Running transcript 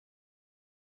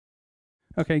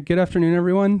Okay, good afternoon,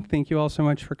 everyone. Thank you all so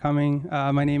much for coming.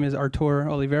 My name is Artur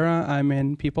Oliveira. I'm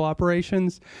in People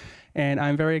Operations, and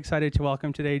I'm very excited to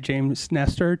welcome today James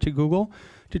Nestor to Google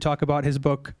to talk about his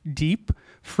book, Deep,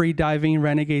 Freediving,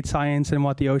 Renegade Science, and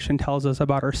What the Ocean Tells Us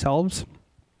About Ourselves.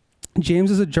 James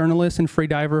is a journalist and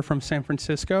freediver from San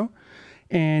Francisco,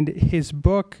 and his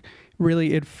book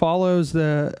really, it follows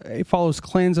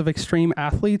clans of extreme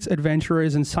athletes,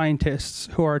 adventurers, and scientists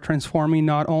who are transforming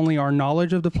not only our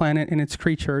knowledge of the planet and its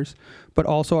creatures, but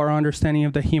also our understanding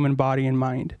of the human body and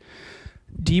mind.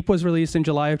 Deep was released in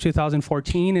July of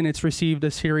 2014, and it's received a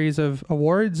series of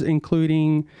awards,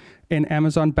 including an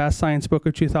Amazon Best Science Book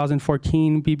of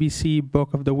 2014, BBC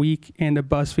Book of the Week, and a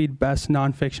BuzzFeed Best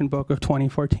Nonfiction Book of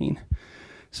 2014.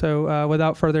 So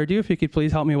without further ado, if you could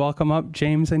please help me welcome up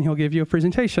James, and he'll give you a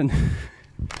presentation.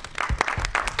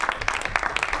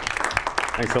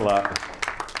 Thanks a lot.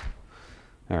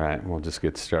 All right, we'll just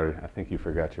get started. I think you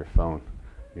forgot your phone.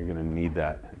 You're going to need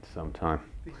that at some time.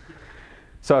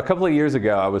 So a couple of years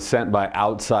ago, I was sent by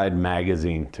Outside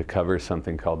Magazine to cover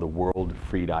something called the World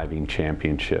Freediving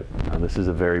Championship. Now, this is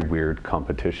a very weird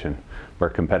competition where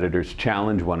competitors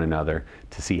challenge one another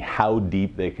to see how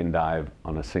deep they can dive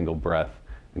on a single breath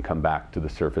and come back to the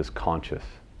surface conscious.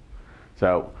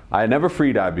 So I had never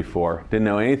freedived before, didn't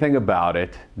know anything about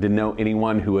it, didn't know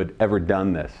anyone who had ever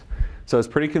done this. So I was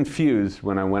pretty confused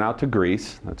when I went out to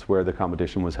Greece, that's where the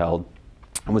competition was held,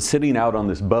 and was sitting out on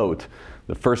this boat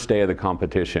the first day of the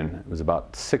competition. It was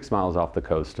about 6 miles off the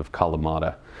coast of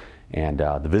Kalamata, and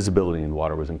the visibility in the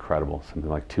water was incredible, something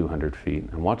like 200 feet.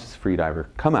 And I watched this freediver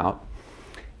come out,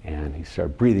 and he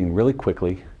started breathing really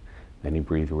quickly. Then he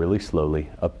breathed really slowly,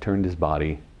 upturned his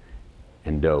body,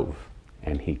 and dove.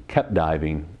 And he kept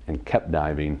diving, and kept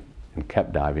diving, and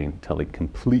kept diving, until he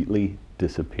completely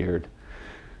disappeared.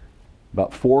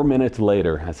 About 4 minutes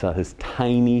later, I saw his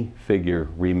tiny figure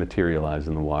rematerialize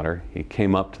in the water. He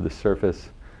came up to the surface,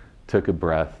 took a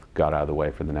breath, got out of the way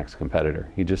for the next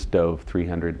competitor. He just dove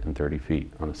 330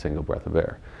 feet on a single breath of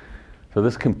air. So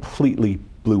this completely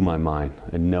blew my mind.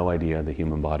 I had no idea the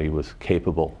human body was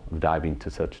capable of diving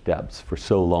to such depths for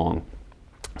so long.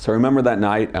 So I remember that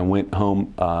night, I went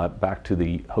home back to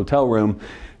the hotel room,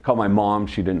 called my mom.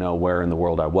 She didn't know where in the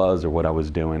world I was or what I was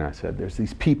doing. I said, there's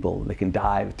these people, they can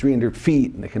dive 300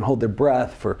 feet and they can hold their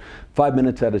breath for 5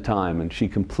 minutes at a time. And she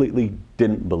completely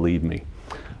didn't believe me.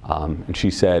 And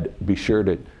she said, be sure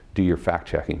to do your fact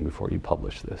checking before you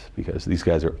publish this, because these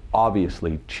guys are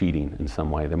obviously cheating in some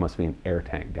way. There must be an air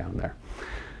tank down there.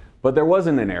 But there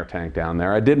wasn't an air tank down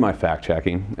there. I did my fact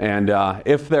checking, and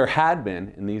if there had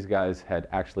been, and these guys had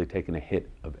actually taken a hit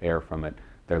of air from it,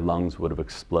 their lungs would have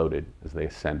exploded as they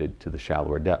ascended to the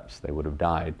shallower depths. They would have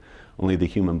died. Only the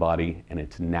human body in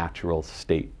its natural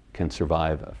state can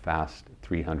survive a fast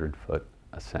 300-foot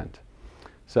ascent.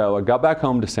 So I got back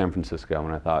home to San Francisco,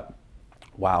 and I thought,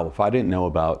 wow, if I didn't know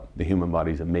about the human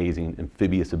body's amazing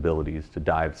amphibious abilities to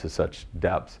dive to such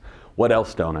depths, what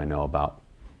else don't I know about?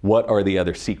 What are the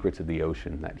other secrets of the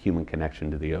ocean, that human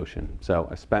connection to the ocean? So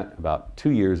I spent about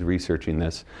 2 years researching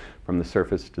this from the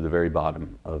surface to the very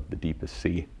bottom of the deepest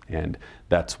sea. And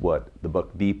that's what the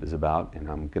book Deep is about. And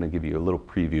I'm going to give you a little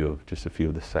preview of just a few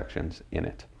of the sections in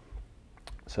it.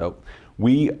 So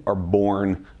we are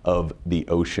born of the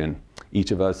ocean.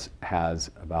 Each of us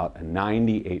has about a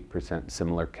 98%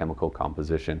 similar chemical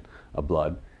composition of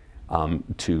blood,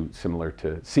 similar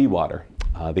to seawater.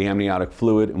 The amniotic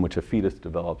fluid in which a fetus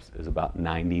develops is about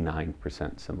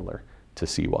 99% similar to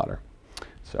seawater.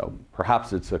 So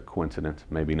perhaps it's a coincidence,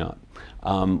 maybe not.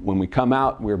 When we come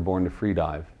out, we're born to free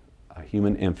dive. A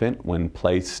human infant, when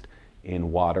placed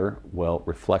in water, will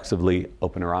reflexively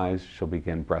open her eyes. She'll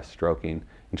begin breaststroking,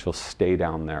 and she'll stay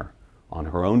down there on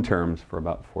her own terms for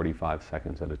about 45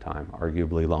 seconds at a time,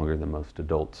 arguably longer than most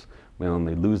adults. We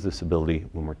only lose this ability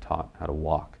when we're taught how to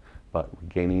walk, but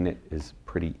regaining it is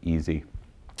pretty easy.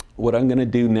 What I'm going to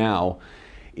do now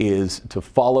is to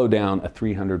follow down a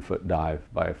 300-foot dive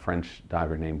by a French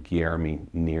diver named Guillermin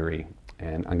Neri.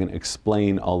 And I'm going to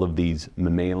explain all of these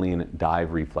mammalian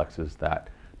dive reflexes that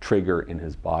trigger in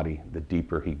his body the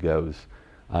deeper he goes.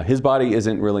 His body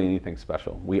isn't really anything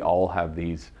special. We all have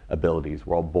these abilities.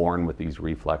 We're all born with these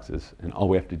reflexes, and all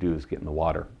we have to do is get in the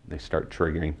water. They start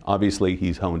triggering. Obviously,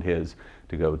 he's honed his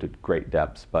to go to great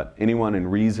depths, but anyone in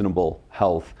reasonable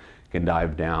health can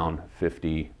dive down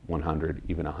 50, 100,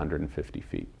 even 150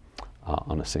 feet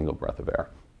on a single breath of air.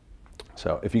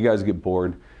 So if you guys get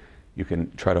bored, you can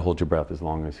try to hold your breath as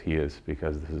long as he is,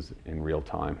 because this is in real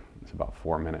time. It's about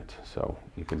 4 minutes, so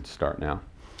you can start now.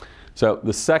 So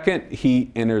the second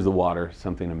he enters the water,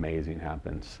 something amazing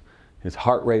happens. His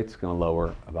heart rate's going to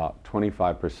lower about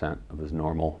 25% of his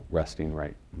normal resting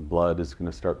rate. Blood is going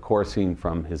to start coursing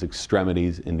from his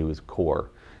extremities into his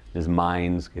core. His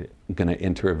mind's going to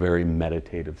enter a very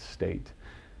meditative state.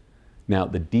 Now,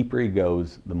 the deeper he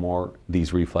goes, the more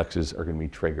these reflexes are going to be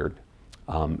triggered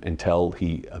until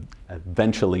he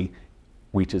eventually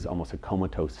reaches almost a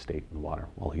comatose state in the water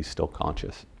while he's still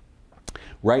conscious.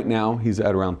 Right now, he's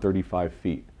at around 35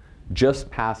 feet. Just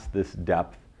past this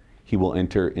depth, he will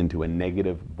enter into a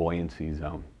negative buoyancy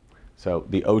zone. So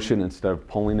the ocean, instead of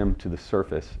pulling him to the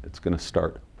surface, it's going to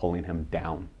start pulling him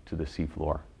down to the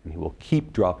seafloor. And he will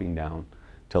keep dropping down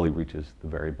until he reaches the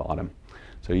very bottom.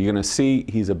 So you're going to see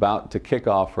he's about to kick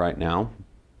off right now.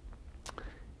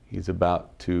 He's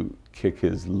about to kick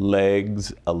his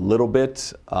legs a little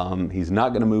bit. He's not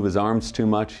going to move his arms too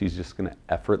much. He's just going to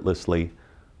effortlessly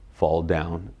fall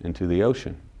down into the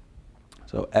ocean.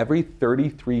 So every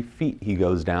 33 feet he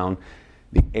goes down,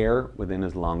 the air within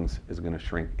his lungs is going to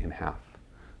shrink in half.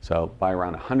 So by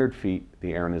around 100 feet,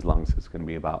 the air in his lungs is going to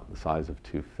be about the size of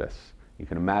 2 fists. You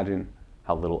can imagine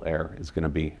how little air is going to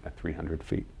be at 300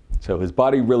 feet. So his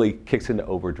body really kicks into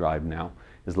overdrive now.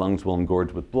 His lungs will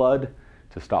engorge with blood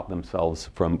to stop themselves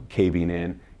from caving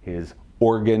in. His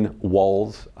organ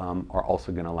walls are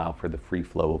also going to allow for the free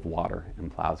flow of water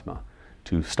and plasma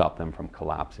to stop them from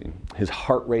collapsing. His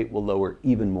heart rate will lower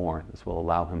even more. This will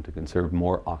allow him to conserve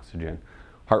more oxygen.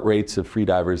 Heart rates of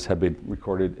freedivers have been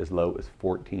recorded as low as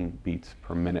 14 beats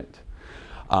per minute.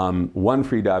 One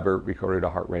freediver recorded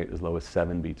a heart rate as low as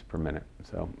 7 beats per minute.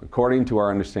 So according to our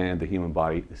understanding of the human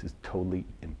body, this is totally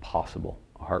impossible.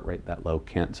 A heart rate that low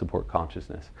can't support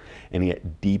consciousness. And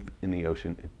yet deep in the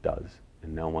ocean, it does.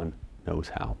 And no one knows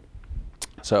how.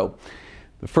 So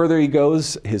the further he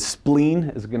goes, his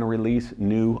spleen is going to release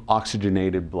new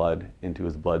oxygenated blood into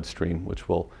his bloodstream, which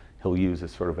he'll use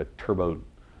as sort of a turbo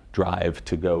drive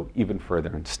to go even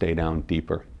further and stay down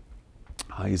deeper.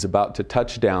 He's about to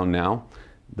touch down now,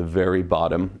 the very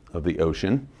bottom of the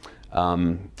ocean.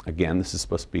 Again, this is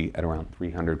supposed to be at around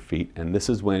 300 feet, and this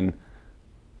is when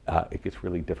it gets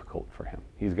really difficult for him.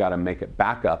 He's got to make it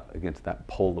back up against that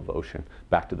pull of ocean,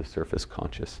 back to the surface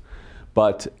conscious.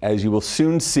 But as you will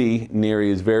soon see,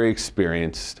 Neri is very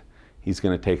experienced. He's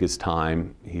going to take his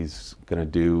time. He's going to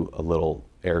do a little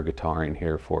air guitaring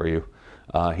here for you.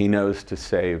 He knows to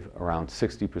save around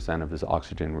 60% of his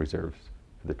oxygen reserves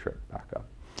for the trip back up.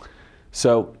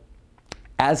 So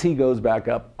as he goes back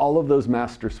up, all of those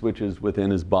master switches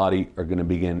within his body are going to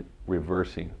begin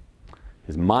reversing.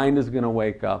 His mind is going to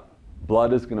wake up.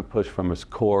 Blood is going to push from his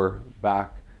core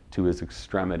back to his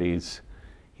extremities.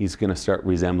 He's going to start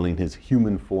resembling his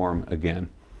human form again.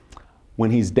 When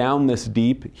he's down this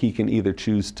deep, he can either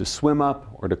choose to swim up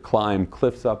or to climb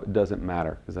cliffs up. It doesn't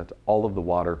matter, because that's all of the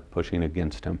water pushing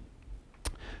against him.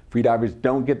 Freedivers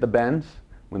don't get the bends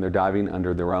when they're diving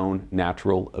under their own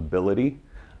natural ability.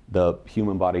 The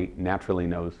human body naturally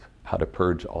knows how to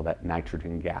purge all that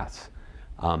nitrogen gas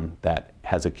that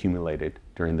has accumulated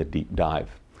during the deep dive.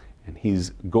 And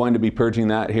he's going to be purging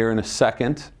that here in a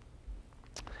second.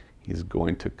 He's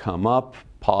going to come up,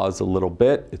 pause a little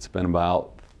bit. It's been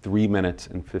about 3 minutes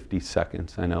and 50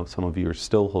 seconds. I know some of you are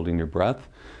still holding your breath.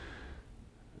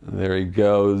 There he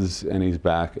goes, and he's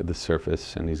back at the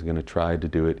surface, and he's going to try to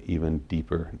do it even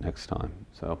deeper next time.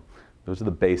 So those are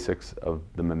the basics of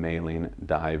the mammalian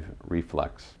dive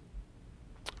reflex.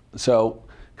 So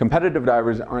competitive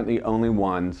divers aren't the only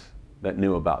ones that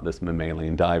knew about this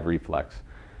mammalian dive reflex.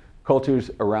 Cultures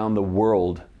around the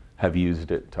world have used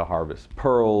it to harvest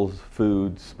pearls,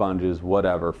 food, sponges,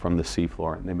 whatever from the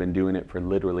seafloor. And they've been doing it for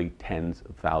literally tens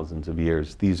of thousands of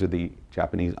years. These are the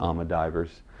Japanese ama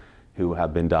divers who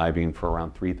have been diving for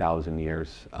around 3,000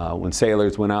 years. When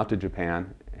sailors went out to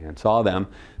Japan and saw them,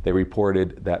 they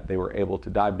reported that they were able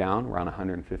to dive down around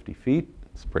 150 feet.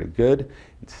 It's pretty good.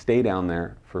 And stay down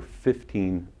there for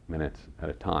 15 minutes at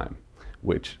a time,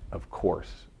 which of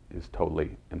course is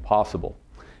totally impossible.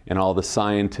 And all the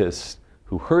scientists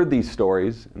who heard these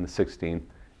stories in the 16th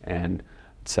and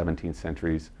 17th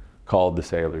centuries called the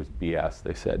sailors BS.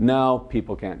 They said, no,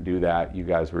 people can't do that. You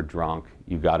guys were drunk.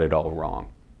 You got it all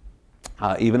wrong.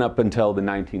 Even up until the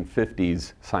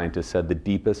 1950s, scientists said the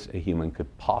deepest a human could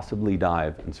possibly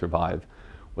dive and survive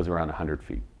was around 100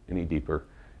 feet. Any deeper,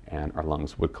 and our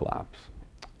lungs would collapse.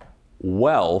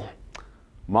 Well,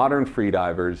 modern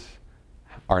freedivers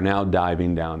are now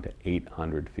diving down to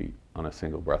 800 feet on a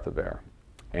single breath of air.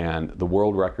 And the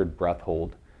world record breath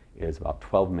hold is about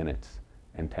 12 minutes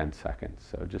and 10 seconds.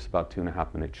 So just about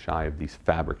 2.5 minutes shy of these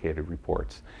fabricated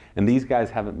reports. And these guys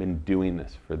haven't been doing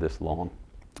this for this long.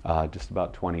 Just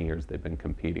about 20 years they've been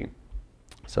competing.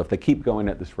 So if they keep going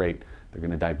at this rate, They're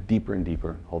going to dive deeper and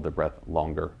deeper, hold their breath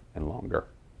longer and longer.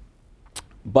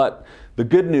 But the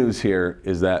good news here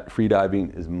is that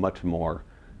freediving is much more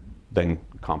than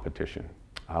competition.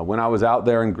 When I was out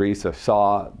there in Greece, I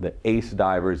saw the ace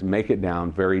divers make it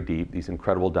down very deep, these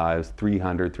incredible dives,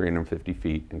 300, 350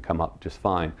 feet, and come up just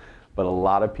fine. But a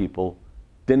lot of people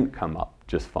didn't come up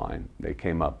just fine. They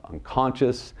came up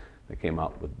unconscious, they came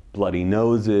up with bloody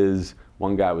noses.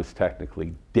 One guy was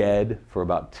technically dead for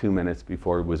about 2 minutes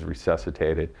before he was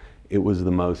resuscitated. It was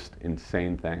the most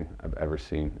insane thing I've ever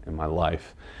seen in my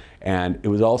life. And it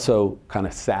was also kind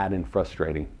of sad and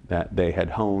frustrating that they had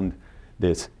honed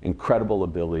this incredible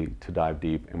ability to dive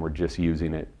deep and were just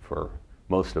using it for,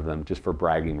 most of them, just for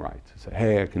bragging rights. Say,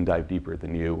 hey, I can dive deeper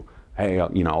than you. Hey,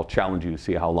 I'll challenge you to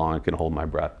see how long I can hold my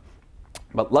breath.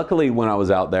 But luckily, when I was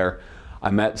out there,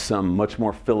 I met some much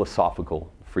more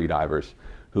philosophical freedivers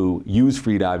who use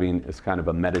freediving as kind of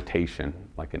a meditation,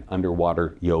 like an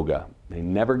underwater yoga. They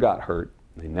never got hurt.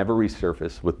 They never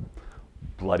resurfaced with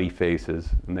bloody faces,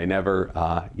 and they never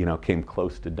came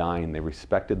close to dying. They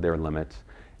respected their limits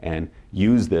and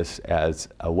used this as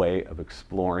a way of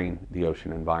exploring the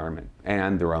ocean environment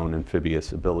and their own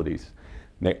amphibious abilities.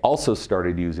 They also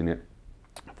started using it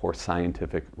for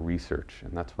scientific research,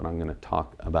 and that's what I'm going to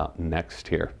talk about next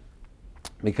here.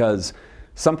 Because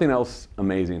something else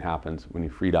amazing happens when you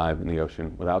free dive in the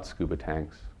ocean without scuba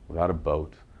tanks, without a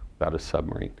boat, without a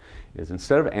submarine, is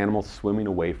instead of animals swimming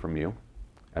away from you,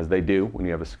 as they do when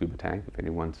you have a scuba tank, if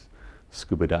anyone's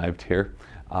scuba dived here,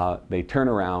 they turn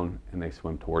around and they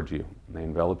swim towards you. And they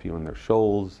envelop you in their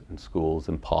shoals and schools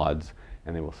and pods,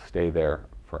 and they will stay there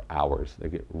for hours. They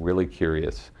get really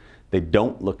curious. They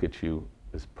don't look at you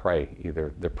as prey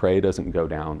either. Their prey doesn't go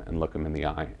down and look them in the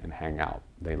eye and hang out.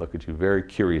 They look at you very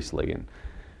curiously, and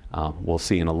we'll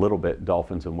see in a little bit,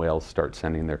 dolphins and whales start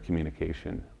sending their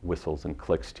communication whistles and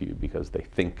clicks to you because they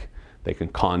think they can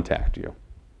contact you.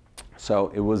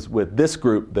 So it was with this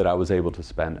group that I was able to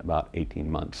spend about 18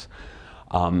 months.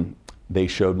 They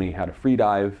showed me how to free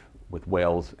dive with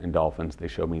whales and dolphins. They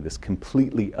showed me this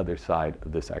completely other side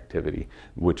of this activity,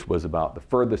 which was about the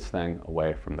furthest thing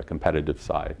away from the competitive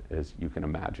side, as you can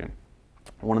imagine.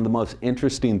 One of the most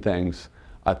interesting things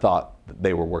I thought that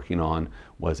they were working on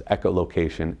was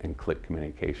echolocation and click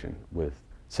communication with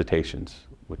cetaceans,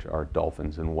 which are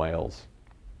dolphins and whales.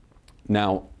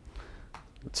 Now,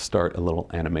 let's start a little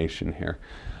animation here.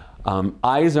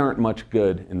 Eyes aren't much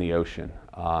good in the ocean.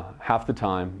 Half the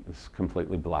time it's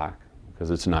completely black because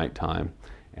it's nighttime,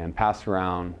 and past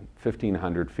around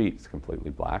 1,500 feet it's completely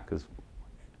black because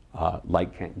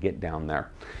light can't get down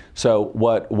there. So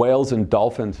what whales and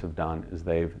dolphins have done is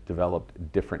they've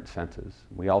developed different senses.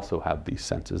 We also have these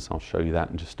senses. I'll show you that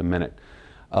in just a minute.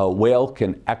 A whale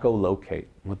can echolocate.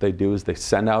 What they do is they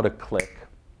send out a click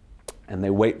and they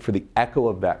wait for the echo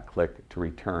of that click to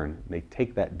return. They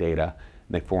take that data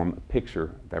and they form a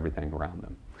picture of everything around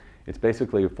them. It's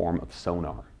basically a form of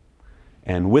sonar.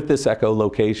 And with this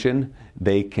echolocation,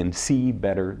 they can see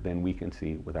better than we can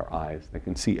see with our eyes. They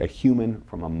can see a human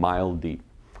from a mile deep.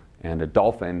 And a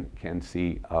dolphin can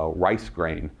see a rice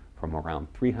grain from around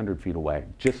 300 feet away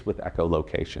just with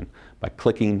echolocation by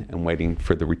clicking and waiting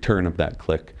for the return of that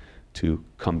click to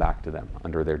come back to them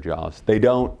under their jaws. They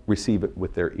don't receive it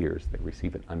with their ears. They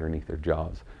receive it underneath their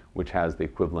jaws, which has the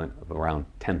equivalent of around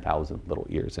 10,000 little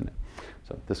ears in it.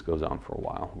 So if this goes on for a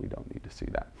while, we don't need to see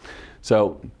that.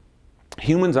 So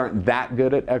humans aren't that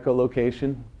good at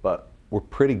echolocation, but we're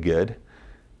pretty good.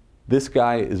 This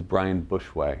guy is Brian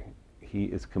Bushway. He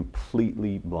is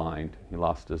completely blind. He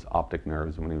lost his optic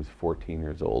nerves when he was 14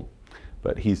 years old.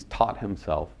 But he's taught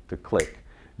himself to click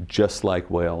just like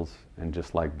whales and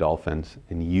just like dolphins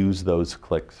and use those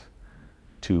clicks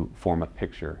to form a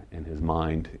picture in his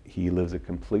mind. He lives a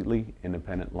completely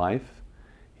independent life.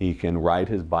 He can ride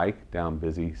his bike down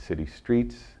busy city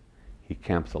streets. He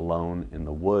camps alone in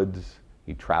the woods.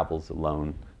 He travels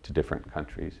alone to different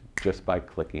countries just by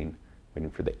clicking, waiting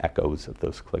for the echoes of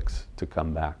those clicks to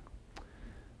come back.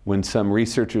 When some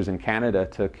researchers in Canada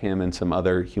took him and some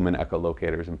other human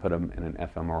echolocators and put him in an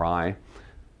fMRI,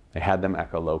 they had them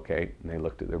echolocate and they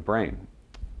looked at their brain.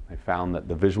 They found that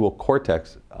the visual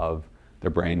cortex of their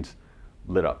brains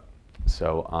lit up.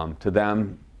 So to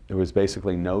them, there was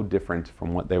basically no difference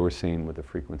from what they were seeing with the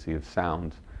frequency of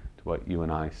sound to what you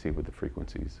and I see with the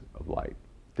frequencies of light.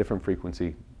 Different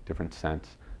frequency, different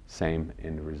sense, same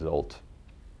end result.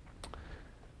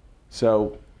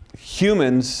 So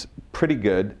humans, pretty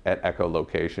good at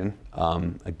echolocation.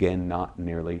 Again, not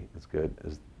nearly as good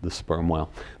as the sperm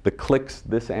whale. The clicks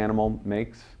this animal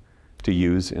makes to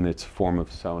use in its form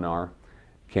of sonar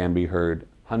can be heard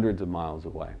hundreds of miles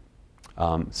away.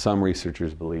 Some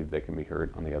researchers believe they can be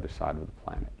heard on the other side of the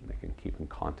planet, and they can keep in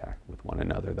contact with one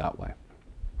another that way.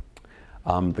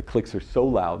 The clicks are so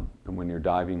loud, and when you're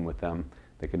diving with them,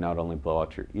 they can not only blow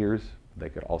out your ears, they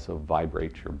could also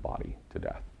vibrate your body to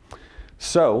death.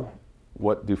 So,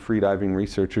 what do freediving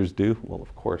researchers do? Well,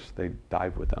 of course, they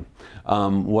dive with them.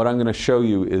 What I'm going to show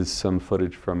you is some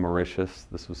footage from Mauritius.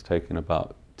 This was taken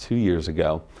about 2 years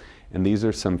ago. And these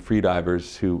are some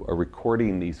freedivers who are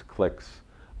recording these clicks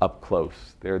up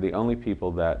close. They're the only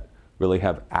people that really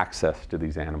have access to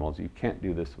these animals. You can't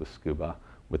do this with scuba,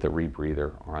 with a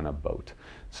rebreather, or on a boat.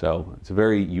 So it's a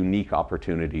very unique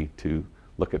opportunity to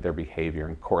look at their behavior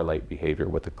and correlate behavior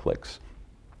with the clicks.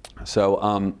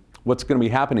 So what's going to be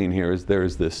happening here is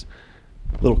there's this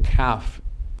little calf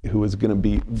who is going to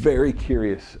be very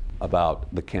curious about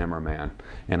the cameraman.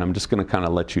 And I'm just going to kind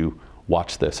of let you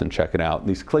watch this and check it out.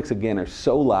 These clicks, again, are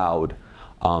so loud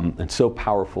and so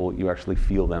powerful, you actually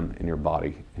feel them in your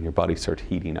body, and your body starts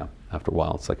heating up after a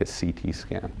while. It's like a CT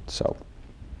scan. So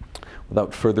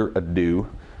without further ado,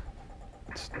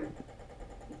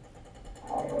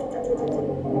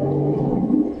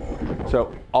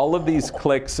 so all of these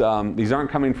clicks, these aren't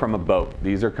coming from a boat.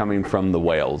 These are coming from the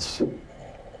whales.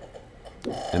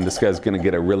 And this guy's going to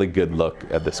get a really good look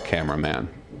at this cameraman.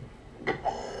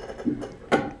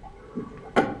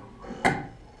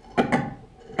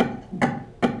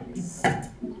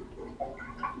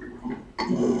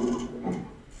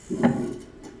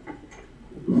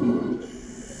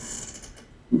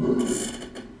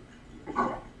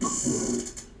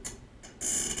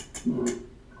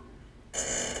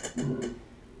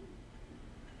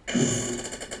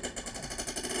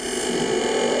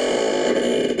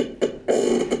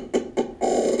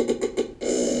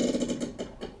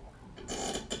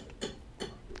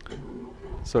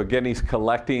 So again, he's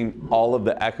collecting all of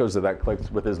the echoes of that click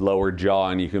with his lower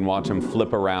jaw, and you can watch him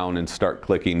flip around and start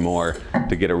clicking more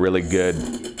to get a really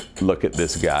good look at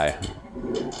this guy.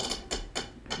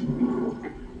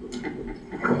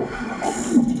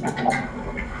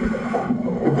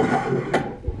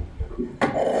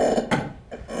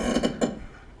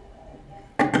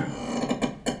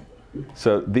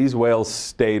 So these whales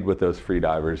stayed with those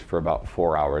freedivers for about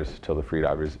 4 hours till the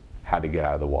freedivers had to get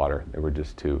out of the water. They were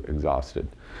just too exhausted.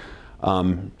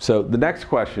 So the next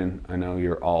question I know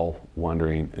you're all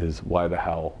wondering is, why the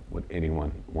hell would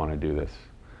anyone want to do this?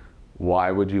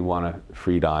 Why would you want to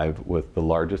free dive with the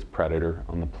largest predator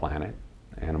on the planet,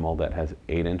 an animal that has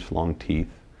 8-inch long teeth,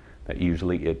 that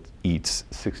usually it eats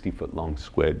 60-foot long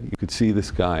squid? You could see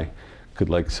this guy could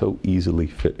like so easily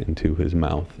fit into his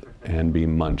mouth and be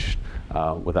munched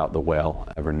without the whale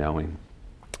ever knowing.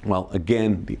 Well,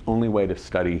 again, the only way to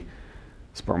study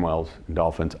sperm whales and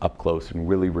dolphins up close and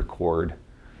really record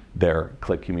their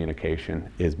click communication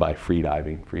is by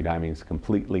freediving. Freediving is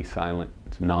completely silent,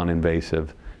 it's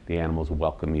non-invasive. The animals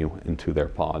welcome you into their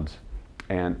pods.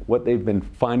 And what they've been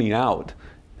finding out,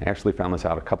 they actually found this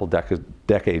out a couple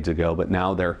decades ago, but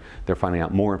now they're finding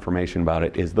out more information about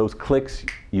it, is those clicks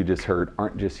you just heard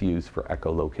aren't just used for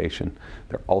echolocation.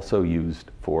 They're also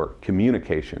used for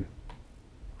communication.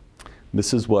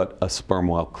 This is what a sperm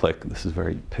whale click, this is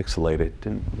very pixelated,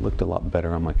 looked a lot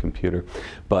better on my computer,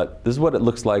 but this is what it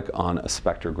looks like on a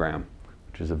spectrogram,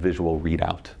 which is a visual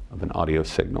readout of an audio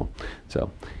signal.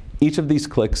 So each of these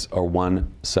clicks are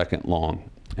 1 second long,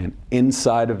 and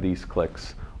inside of these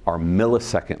clicks are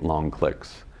millisecond long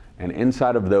clicks, and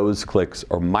inside of those clicks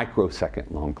are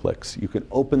microsecond long clicks. You can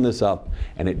open this up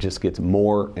and it just gets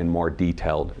more and more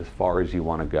detailed as far as you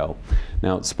want to go.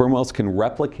 Now, sperm whales can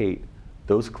replicate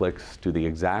those clicks to the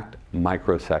exact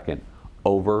microsecond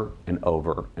over and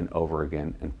over and over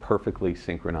again in perfectly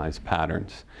synchronized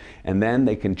patterns. And then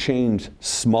they can change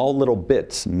small little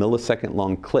bits, millisecond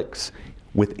long clicks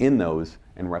within those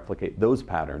and replicate those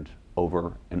patterns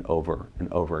over and over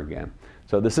and over again.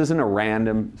 So this isn't a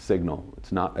random signal.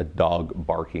 It's not a dog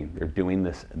barking. They're doing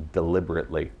this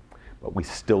deliberately, but we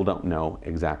still don't know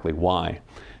exactly why.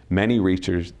 Many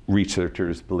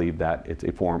researchers believe that it's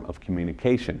a form of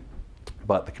communication.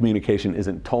 But the communication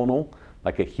isn't tonal,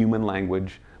 like a human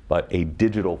language, but a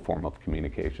digital form of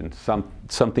communication,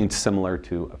 something similar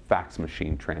to a fax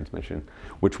machine transmission,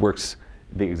 which works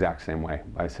the exact same way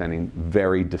by sending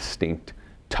very distinct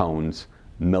tones,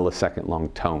 millisecond long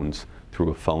tones, through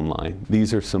a phone line.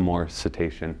 These are some more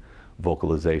cetacean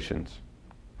vocalizations.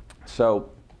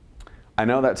 So I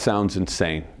know that sounds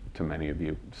insane to many of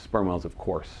you. Sperm whales, of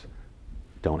course,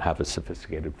 don't have a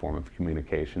sophisticated form of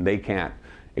communication. They can't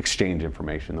exchange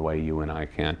information the way you and I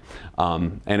can.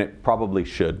 And it probably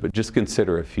should, but just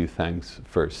consider a few things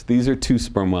first. These are two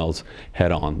sperm whales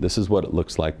head on. This is what it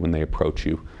looks like when they approach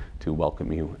you to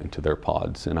welcome you into their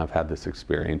pods. And I've had this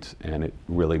experience, and it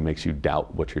really makes you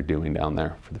doubt what you're doing down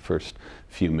there for the first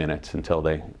few minutes until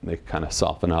they kind of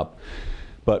soften up.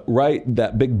 But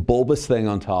that big bulbous thing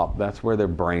on top, that's where their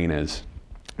brain is.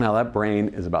 Now that brain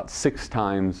is about 6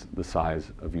 times the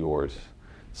size of yours.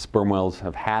 Sperm whales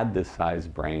have had this size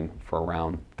brain for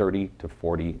around 30 to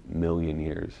 40 million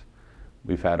years.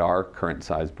 We've had our current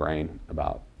size brain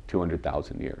about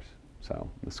 200,000 years. So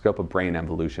the scope of brain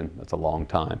evolution, that's a long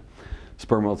time.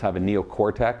 Sperm whales have a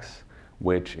neocortex,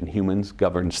 which in humans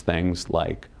governs things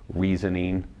like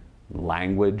reasoning,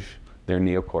 language. Their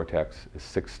neocortex is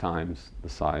 6 times the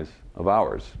size of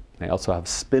ours. They also have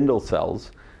spindle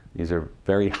cells. These are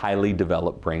very highly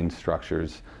developed brain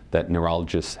structures that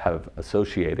neurologists have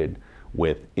associated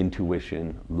with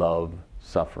intuition, love,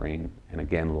 suffering, and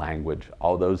again, language,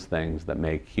 all those things that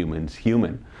make humans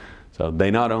human. So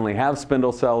they not only have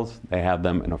spindle cells, they have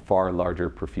them in a far larger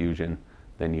profusion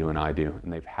than you and I do,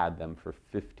 and they've had them for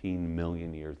 15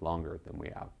 million years longer than we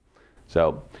have.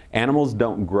 So animals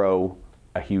don't grow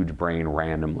a huge brain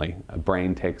randomly. A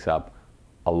brain takes up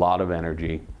a lot of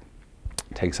energy,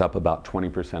 takes up about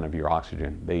 20% of your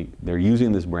oxygen. They're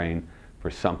using this brain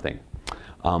for something.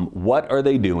 What are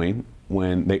they doing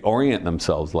when they orient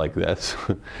themselves like this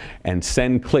and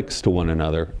send clicks to one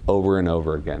another over and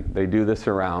over again? They do this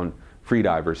around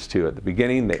freedivers too. At the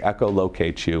beginning, they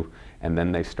echolocate you, and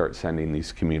then they start sending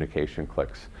these communication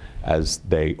clicks as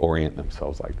they orient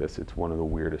themselves like this. It's one of the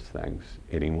weirdest things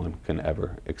anyone can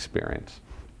ever experience.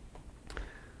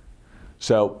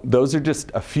 So those are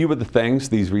just a few of the things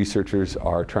these researchers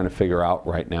are trying to figure out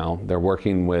right now. They're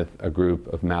working with a group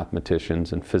of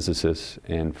mathematicians and physicists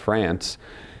in France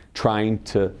trying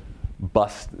to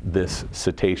bust this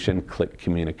cetacean click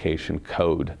communication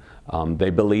code.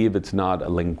 They believe it's not a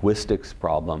linguistics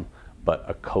problem, but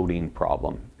a coding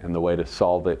problem. And the way to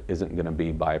solve it isn't going to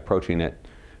be by approaching it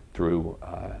through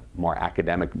more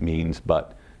academic means,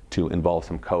 but to involve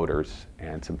some coders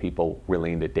and some people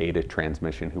really into data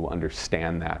transmission who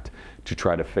understand that, to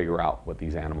try to figure out what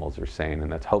these animals are saying.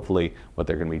 And that's hopefully what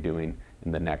they're going to be doing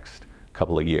in the next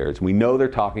couple of years. We know they're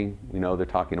talking. We know they're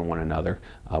talking to one another.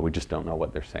 We just don't know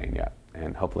what they're saying yet.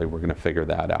 And hopefully we're going to figure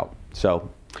that out. So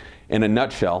in a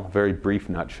nutshell, very brief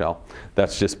nutshell,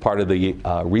 that's just part of the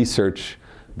research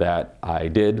that I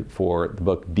did for the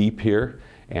book Deep here.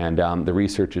 And the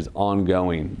research is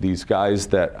ongoing. These guys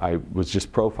that I was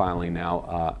just profiling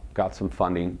now got some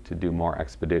funding to do more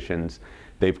expeditions.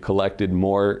 They've collected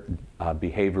more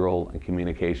behavioral and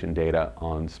communication data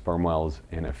on sperm whales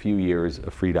in a few years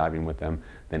of freediving with them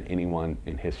than anyone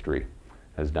in history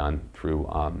has done through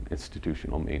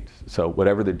institutional means. So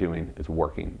whatever they're doing is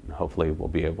working. And hopefully we'll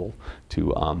be able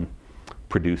to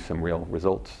produce some real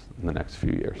results in the next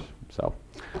few years. So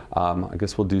I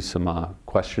guess we'll do some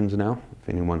questions now. If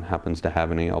anyone happens to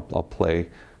have any, I'll play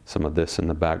some of this in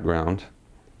the background.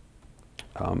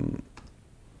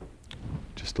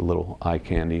 Just a little eye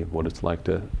candy of what it's like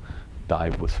to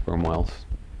dive with sperm whales.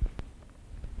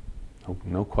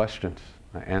 No questions.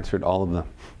 I answered all of them.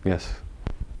 Yes?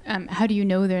 How do you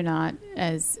know they're not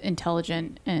as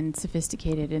intelligent and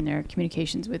sophisticated in their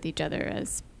communications with each other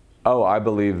as? Oh, I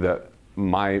believe that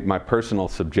my personal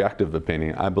subjective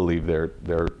opinion, I believe their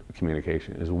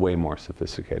communication is way more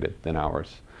sophisticated than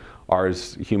ours.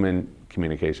 Ours, human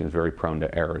communication, is very prone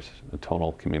to errors. A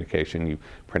tonal communication, you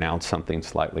pronounce something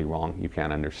slightly wrong, you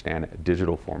can't understand it. A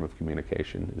digital form of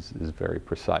communication is very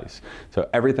precise. So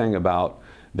everything about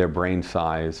their brain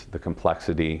size, the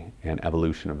complexity and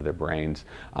evolution of their brains.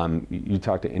 You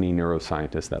talk to any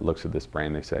neuroscientist that looks at this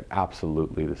brain, they say,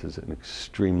 absolutely, this is an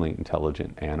extremely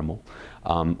intelligent animal.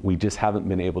 We just haven't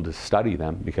been able to study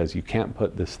them because you can't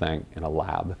put this thing in a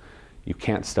lab. You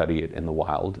can't study it in the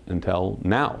wild until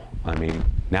now. I mean,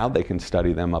 now they can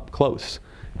study them up close.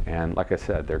 And like I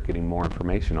said, they're getting more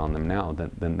information on them now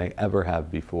than they ever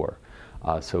have before.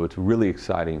 So it's really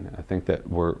exciting. I think that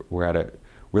we're at a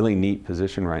really neat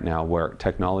position right now where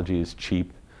technology is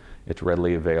cheap, it's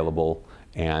readily available,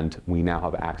 and we now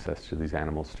have access to these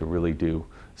animals to really do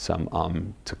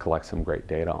some, to collect some great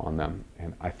data on them.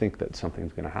 And I think that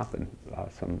something's going to happen,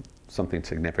 something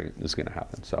significant is going to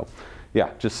happen. So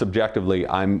yeah, just subjectively,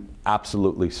 I'm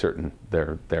absolutely certain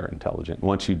they're intelligent.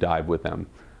 Once you dive with them,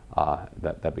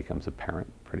 that becomes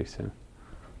apparent pretty soon.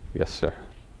 Yes, sir.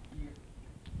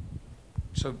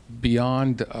 So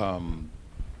beyond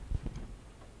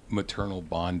maternal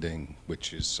bonding,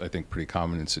 which is, I think, pretty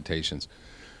common in cetaceans,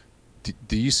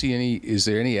 do you see any, is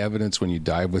there any evidence when you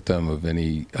dive with them of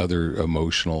any other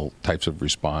emotional types of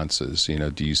responses? You know,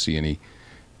 do you see any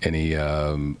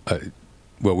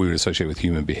what we would associate with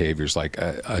human behaviors like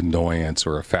annoyance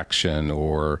or affection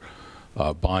or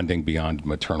bonding beyond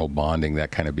maternal bonding,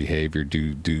 that kind of behavior?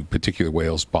 Do particular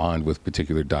whales bond with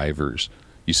particular divers?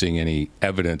 You seeing any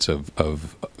evidence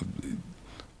of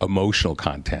emotional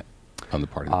content on the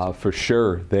part of them? For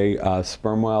sure. They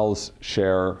sperm whales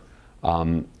share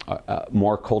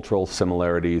more cultural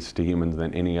similarities to humans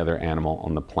than any other animal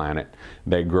on the planet.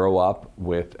 They grow up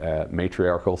with a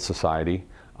matriarchal society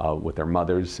with their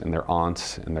mothers and their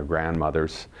aunts and their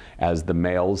grandmothers, as the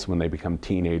males, when they become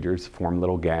teenagers, form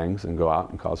little gangs and go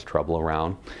out and cause trouble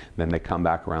around. Then they come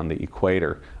back around the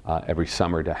equator every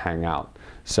summer to hang out.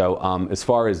 So as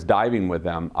far as diving with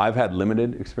them, I've had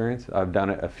limited experience. I've done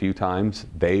it a few times.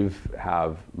 They've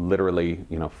have literally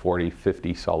 40,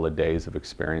 50 solid days of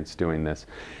experience doing this.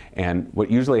 And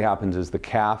what usually happens is the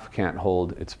calf can't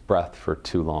hold its breath for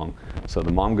too long. So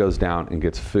the mom goes down and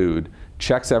gets food,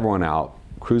 checks everyone out,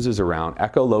 cruises around,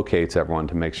 echolocates everyone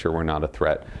to make sure we're not a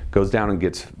threat, goes down and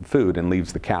gets food and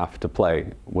leaves the calf to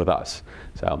play with us.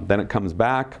 So then it comes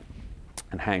back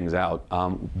and hangs out.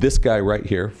 This guy right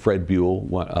here, Fred Buell,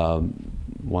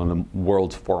 one of the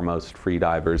world's foremost free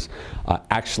divers,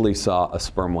 actually saw a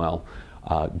sperm whale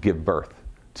give birth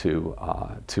to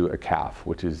a calf,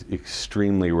 which is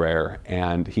extremely rare,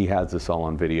 and he has this all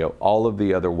on video. All of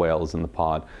the other whales in the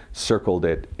pod circled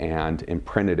it and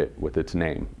imprinted it with its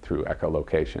name through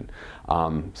echolocation.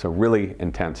 So really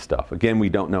intense stuff. Again, we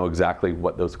don't know exactly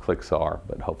what those clicks are,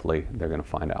 but hobefully they're going to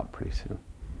find out pretty soon.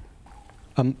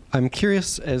 I'm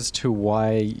curious as to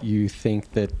why you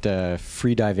think that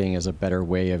freediving is a better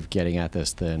way of getting at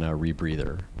this than a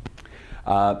rebreather.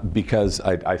 Because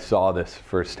I saw this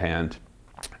firsthand.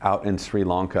 Out in Sri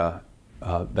Lanka,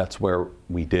 that's where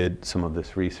we did some of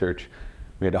this research.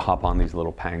 We had to hop on these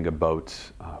little panga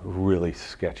boats, really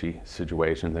sketchy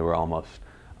situation. They were almost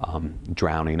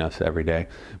drowning us every day.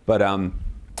 But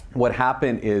what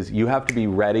happened is you have to be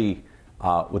ready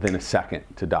within a second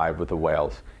to dive with the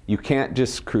whales. You can't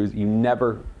just cruise. You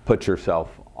never put yourself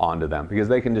onto them because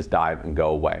they can just dive and go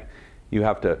away. You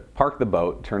have to park the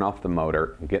boat, turn off the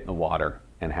motor, and get in the water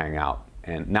and hang out.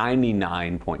 And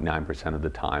 99.9% of the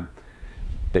time,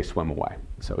 they swim away.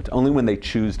 So it's only when they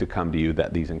choose to come to you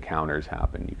that these encounters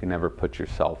happen. You can never put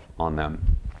yourself on them.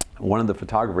 One of the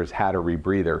photographers had a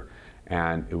rebreather,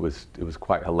 and it was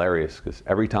quite hilarious because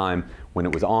every time when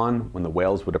it was on, when the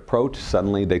whales would approach,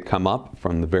 suddenly they'd come up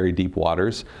from the very deep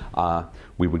waters.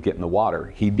 We would get in the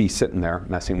water. He'd be sitting there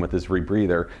messing with his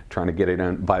rebreather, trying to get it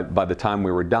in. By the time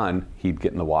we were done, he'd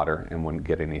get in the water and wouldn't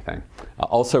get anything.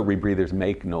 Also, rebreathers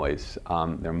make noise.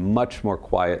 They're much more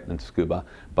quiet than scuba,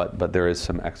 but there is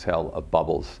some exhale of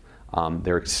bubbles.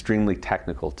 They're extremely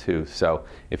technical too, so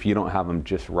if you don't have them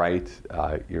just right,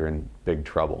 you're in big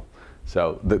trouble.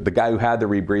 So the guy who had the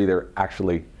rebreather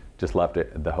actually just left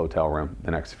it at the hotel room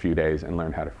the next few days and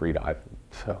learned how to free dive.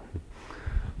 So.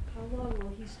 How long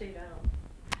will he stay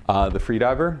down? The free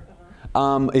diver?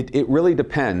 It really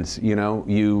depends. You know,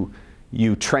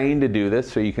 you train to do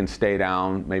this so you can stay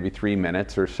down maybe 3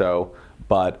 minutes or so,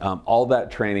 but all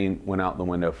that training went out the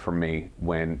window for me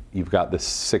when you've got this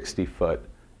 60-foot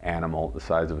animal the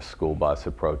size of a school bus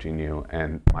approaching you,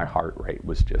 and my heart rate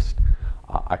was just,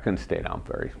 I couldn't stay down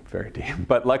very, very deep.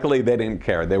 But luckily they didn't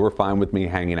care. They were fine with me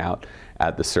hanging out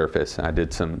at the surface. I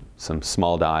did some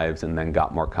small dives and then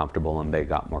got more comfortable, and they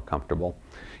got more comfortable.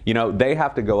 You know, they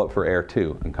have to go up for air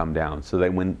too and come down. So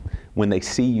when they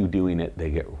see you doing it,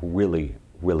 they get really,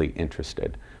 really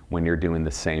interested when you're doing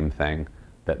the same thing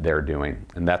that they're doing.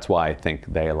 And that's why I think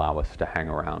they allow us to hang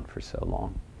around for so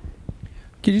long.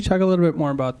 Could you talk a little bit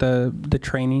more about the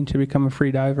training to become a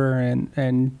free diver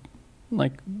and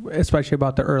like especially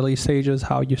about the early stages,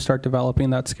 how you start developing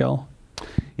that skill?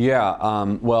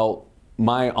 Yeah, well,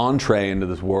 my entree into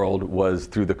this world was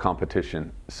through the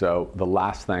competition. So the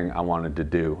last thing I wanted to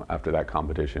do after that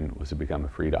competition was to become a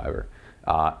free diver.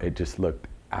 It just looked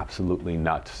absolutely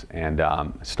nuts, and I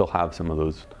still have some of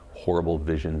those horrible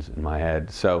visions in my head.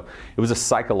 So it was a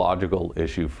psychological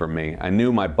issue for me. I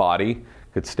knew my body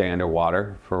could stay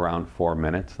underwater for around 4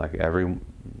 minutes,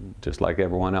 just like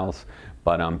everyone else.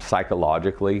 But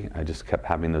psychologically, I just kept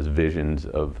having those visions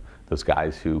of those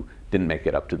guys who didn't make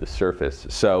it up to the surface.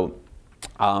 So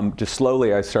just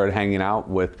slowly I started hanging out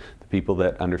with the people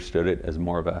that understood it as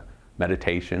more of a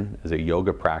meditation, as a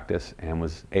yoga practice, and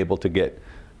was able to get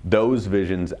those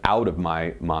visions out of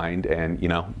my mind and, you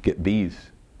know, get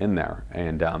these in there.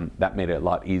 And that made it a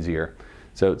lot easier.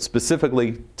 So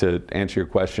specifically, to answer your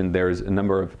question, there's a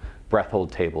number of breath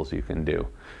hold tables you can do.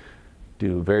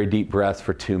 do very deep breaths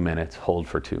for 2 minutes, hold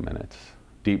for 2 minutes.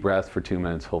 Deep breath for 2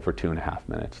 minutes, hold for 2.5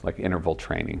 minutes, like interval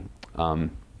training.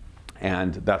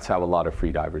 And that's how a lot of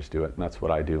free divers do it. And that's what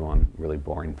I do on really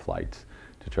boring flights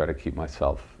to try to keep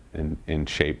myself in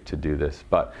shape to do this.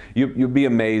 But you'd be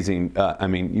amazing.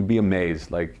 You'd be amazed.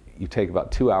 Like, you take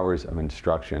about 2 hours of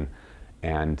instruction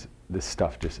and this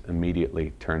stuff just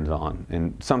immediately turns on.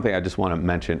 And something I just want to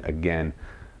mention again,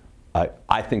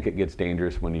 I think it gets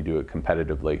dangerous when you do it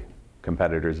competitively.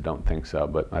 Competitors don't think so,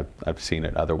 but I've seen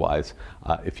it otherwise.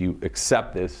 If you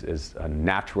accept this as a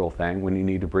natural thing, when you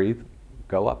need to breathe,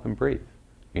 go up and breathe.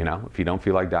 You know, if you don't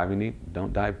feel like diving deep,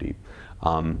 don't dive deep.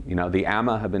 You know, the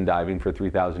AMA have been diving for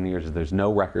 3,000 years. There's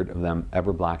no record of them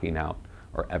ever blacking out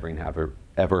or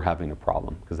ever having a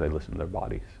problem because they listen to their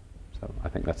bodies. So I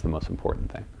think that's the most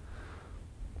important thing.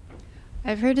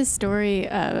 I've heard a story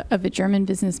of a German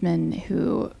businessman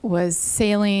who was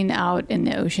sailing out in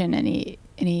the ocean, and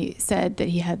he said that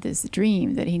he had this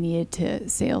dream that he needed to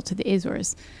sail to the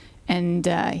Azores. And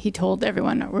he told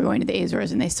everyone, we're going to the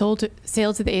Azores. And they sailed to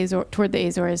the toward the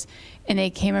Azores, and they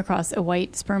came across a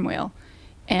white sperm whale.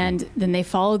 And then they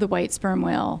followed the white sperm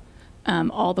whale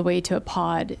all the way to a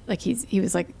pod. Like, he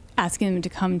was like asking them to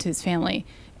come to his family.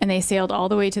 And they sailed all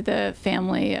the way to the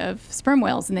family of sperm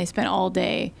whales, and they spent all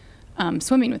day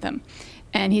swimming with them.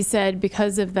 And he said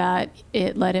because of that,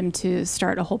 it led him to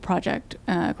start a whole project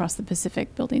across the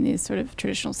Pacific, building these sort of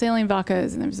traditional sailing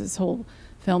vacas, and there's this whole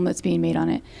film that's being made on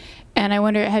it. And I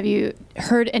wonder, have you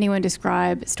heard anyone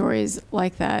describe stories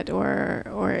like that, or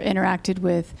interacted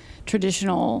with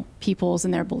traditional peoples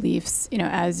and their beliefs, you know,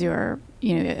 as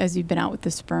you've been out with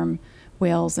the sperm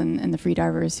whales and the free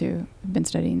divers who have been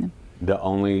studying them? The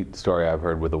only story I've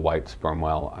heard with a white sperm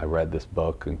whale, I read this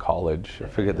book in college. I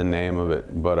forget the name of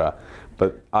it, but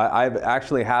I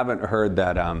actually haven't heard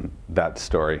that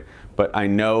story. But I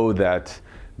know that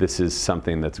this is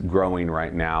something that's growing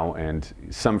right now, and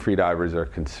some free divers are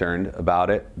concerned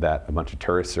about it, that a bunch of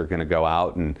tourists are going to go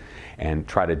out and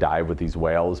try to dive with these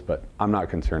whales. But I'm not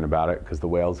concerned about it because the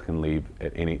whales can leave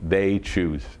at they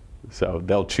choose. So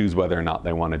they'll choose whether or not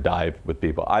they want to dive with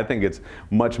people. I think it's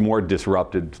much more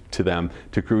disruptive to them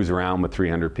to cruise around with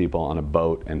 300 people on a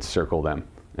boat and circle them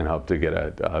and hope to get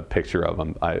a picture of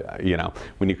them. You know,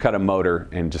 when you cut a motor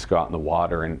and just go out in the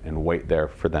water and wait there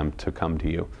for them to come to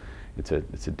you, it's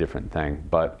a different thing.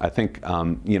 But I think,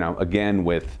 you know, again,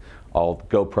 with all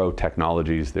GoPro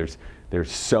technologies, there's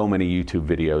so many YouTube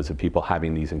videos of people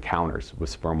having these encounters with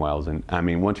sperm whales. And I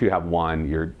mean, once you have one,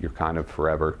 you're kind of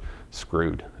forever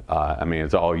screwed. I mean,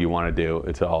 it's all you want to do.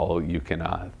 It's all you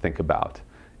can think about.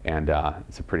 And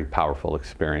it's a pretty powerful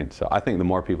experience. So I think the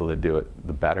more people that do it,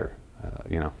 the better.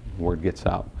 You know, word gets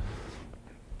out.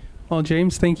 Well,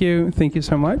 James, thank you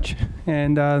so much.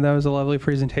 And that was a lovely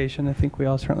presentation. I think we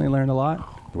all certainly learned a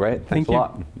lot. Great. Thanks Thank a you.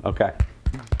 lot. Okay.